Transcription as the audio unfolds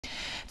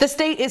The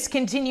state is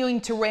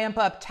continuing to ramp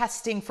up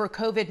testing for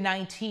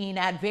COVID-19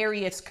 at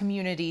various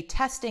community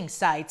testing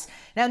sites.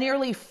 Now,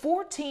 nearly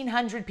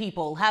 1,400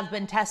 people have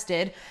been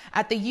tested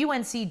at the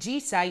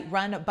UNCG site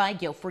run by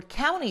Guilford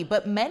County,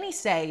 but many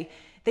say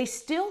they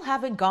still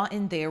haven't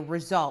gotten their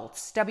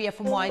results.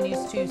 WFMY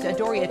News 2's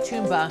Adoria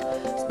Tumba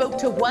spoke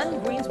to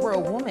one Greensboro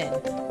woman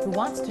who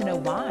wants to know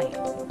why.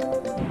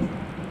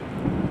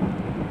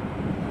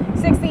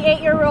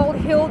 68-year-old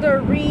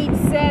Hilda Reed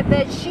said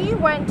that she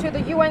went to the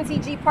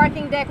UNCG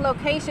parking deck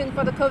location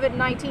for the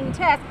COVID-19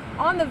 test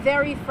on the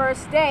very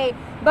first day,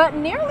 but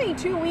nearly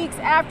 2 weeks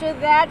after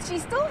that, she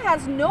still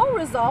has no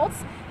results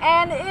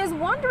and is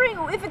wondering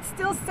if it's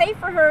still safe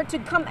for her to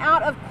come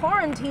out of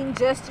quarantine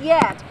just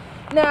yet.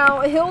 Now,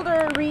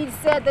 Hilda Reed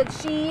said that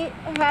she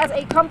has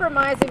a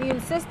compromised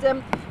immune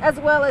system as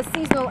well as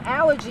seasonal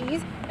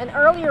allergies, and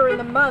earlier in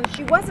the month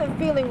she wasn't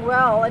feeling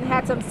well and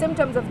had some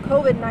symptoms of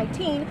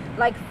COVID-19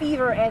 like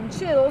fever and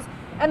chills.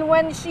 And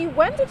when she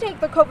went to take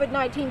the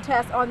COVID-19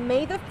 test on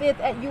May the 5th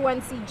at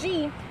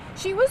UNCG,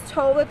 she was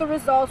told that the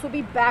results would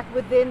be back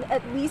within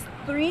at least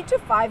 3 to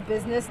 5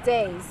 business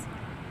days.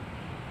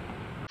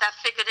 I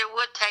figured it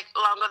would take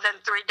longer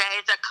than 3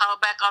 days. I called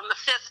back on the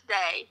 5th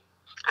day,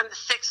 and the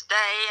 6th day,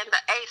 and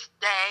the 8th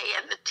day,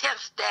 and the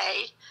 10th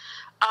day,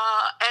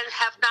 and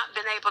have not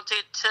been able to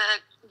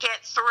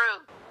get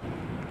through.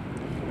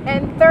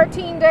 And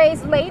 13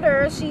 days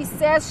later, she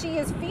says she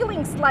is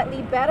feeling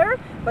slightly better,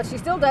 but she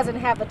still doesn't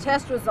have the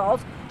test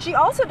results. She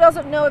also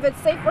doesn't know if it's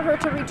safe for her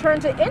to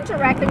return to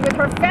interacting with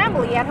her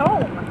family at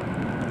home.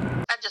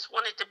 I just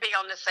wanted to be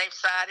on the safe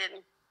side,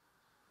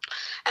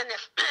 and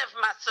if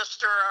my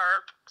sister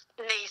or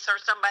niece or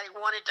somebody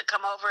wanted to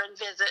come over and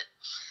visit,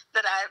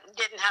 that I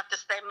didn't have to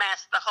stay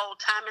masked the whole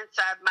time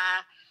inside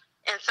my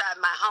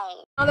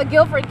home. Now, the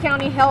Guilford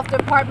County Health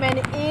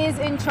Department is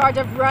in charge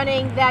of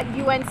running that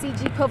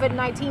UNCG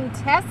COVID-19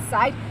 test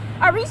site.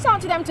 I reached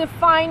out to them to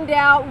find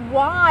out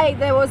why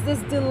there was this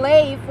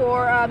delay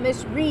for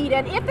Ms. Reed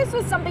and if this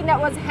was something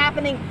that was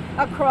happening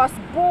across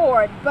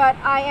board, but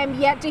I am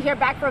yet to hear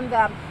back from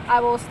them. I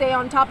will stay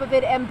on top of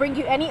it and bring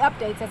you any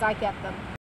updates as I get them.